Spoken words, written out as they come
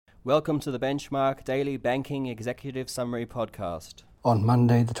Welcome to the Benchmark Daily Banking Executive Summary Podcast. On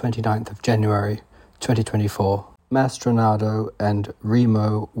Monday, the 29th of January, 2024, Mastronado and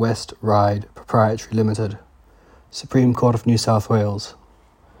Remo West Ride Proprietary Limited, Supreme Court of New South Wales.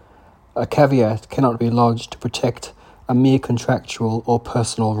 A caveat cannot be lodged to protect a mere contractual or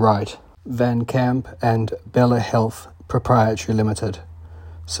personal right. Van Camp and Bella Health Proprietary Limited,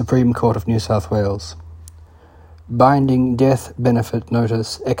 Supreme Court of New South Wales. Binding death benefit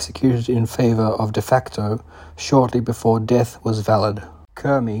notice executed in favour of de facto shortly before death was valid.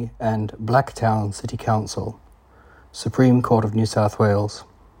 Kermy and Blacktown City Council, Supreme Court of New South Wales.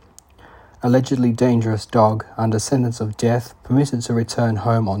 Allegedly dangerous dog under sentence of death permitted to return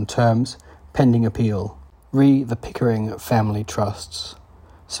home on terms, pending appeal. The Pickering Family Trusts,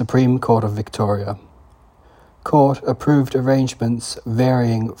 Supreme Court of Victoria. Court approved arrangements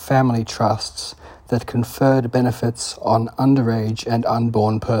varying family trusts that conferred benefits on underage and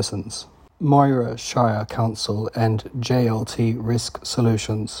unborn persons. Moira Shire Council and JLT Risk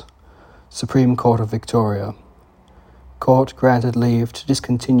Solutions, Supreme Court of Victoria. Court granted leave to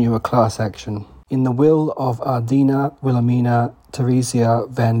discontinue a class action. In the will of Ardina Wilhelmina Theresia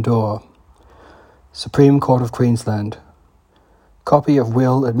Van Dor, Supreme Court of Queensland. Copy of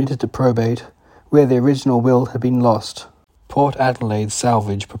will admitted to probate where the original will had been lost. Port Adelaide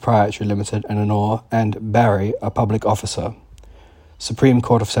Salvage Proprietary Limited and Barry, a public officer. Supreme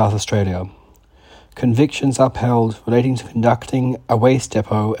Court of South Australia. Convictions upheld relating to conducting a waste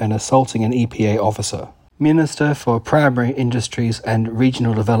depot and assaulting an EPA officer. Minister for Primary Industries and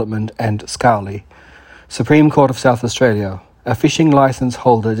Regional Development and Scali. Supreme Court of South Australia. A fishing licence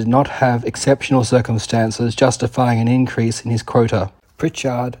holder did not have exceptional circumstances justifying an increase in his quota.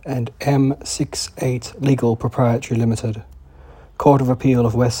 Pritchard and M68 Legal Proprietary Limited, Court of Appeal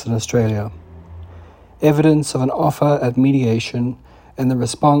of Western Australia. Evidence of an offer at mediation and the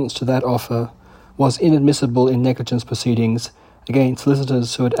response to that offer was inadmissible in negligence proceedings against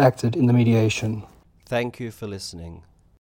solicitors who had acted in the mediation. Thank you for listening.